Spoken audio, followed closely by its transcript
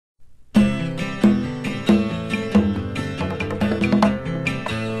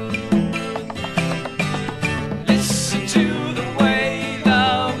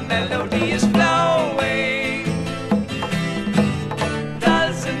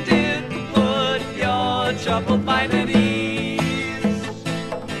troubled mind at ease.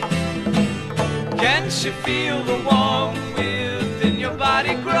 Can't you feel the warmth within your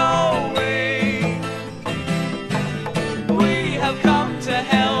body growing? We have come to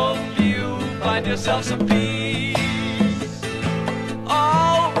help you find yourself some peace.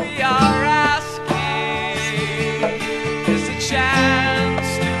 All we are asking is a chance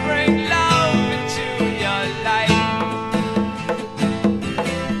to bring love into your life.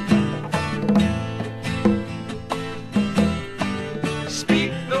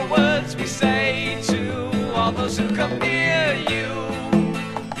 Speak the words we say to all those who come near you.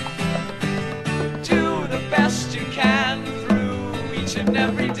 Do the best you can through each and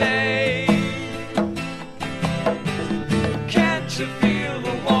every day. Can't you feel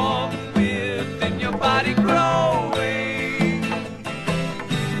the warmth within your body grow?